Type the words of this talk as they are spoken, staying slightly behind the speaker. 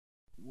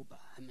وبا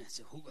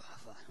همسه هوغا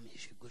هفا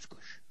همشه گوش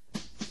گوش.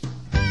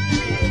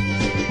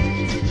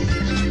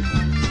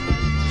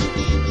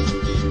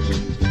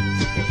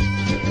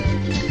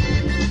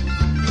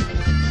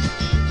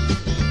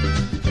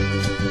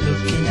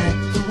 Looking at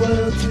the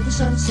world through the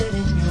sunset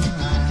in your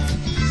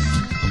eyes,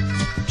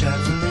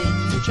 traveling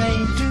the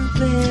train through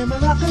clear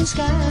Moroccan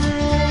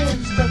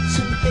skies. Ducks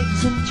and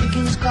pigs and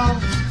chickens call,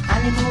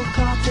 animal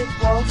carpet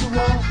wall to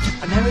wall,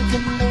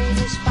 American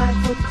ladies 5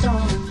 foot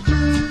tall and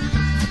blue,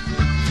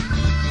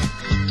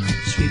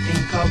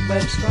 sweeping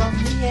cobwebs from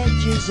the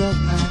edges of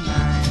my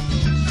mind.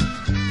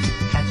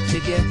 Had to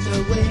get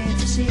away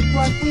to see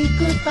what we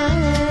could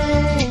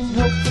find.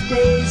 Hope the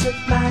days that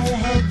lie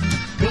ahead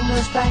bring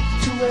us back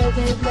to where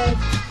they've led.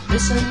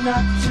 Listen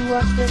not to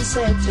what's been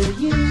said to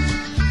you.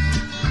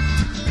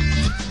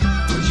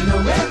 Would you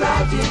know we're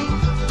riding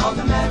on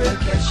the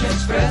Marrakesh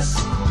Express?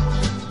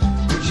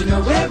 Would you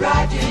know we're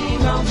riding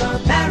on the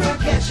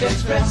Marrakesh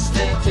Express?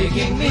 They're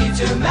taking me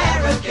to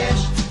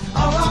Marrakesh,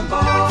 all on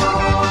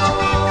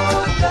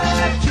board the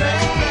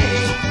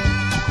train,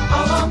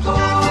 all on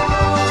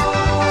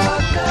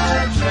board the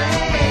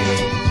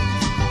train.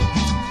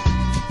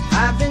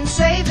 I've been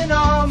saving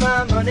all my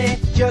money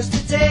just to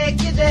take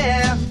you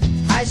there.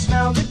 I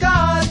smell the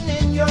garden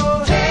in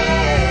your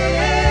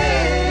hair.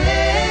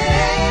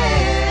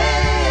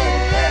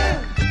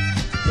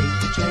 Take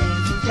the train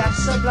from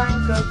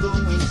Casablanca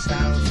going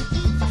south.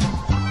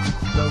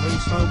 Blowing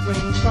smoke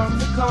rings from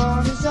the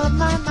corners of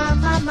my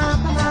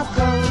mouth.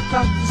 Gold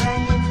buttons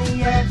hang in the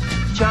air,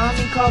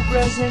 charming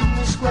cobras in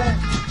the square.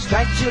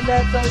 Striped your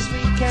leathers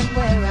we can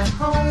wear at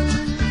home.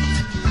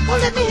 Well,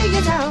 let me hear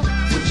you now.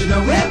 Would you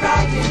know we're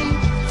riding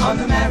on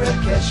the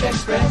Marrakesh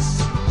Express?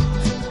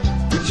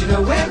 Would you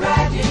know we're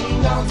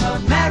riding on the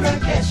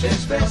Marrakesh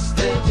Express?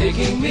 They're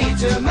taking me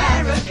to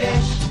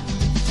Marrakesh.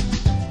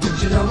 Would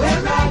you know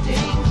we're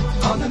riding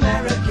on the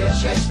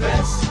Marrakesh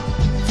Express?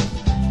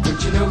 Would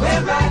you know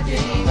we're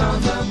riding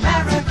on the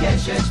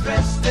Marrakesh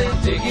Express? They're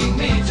taking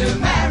me to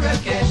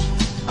Marrakesh,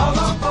 all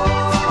on board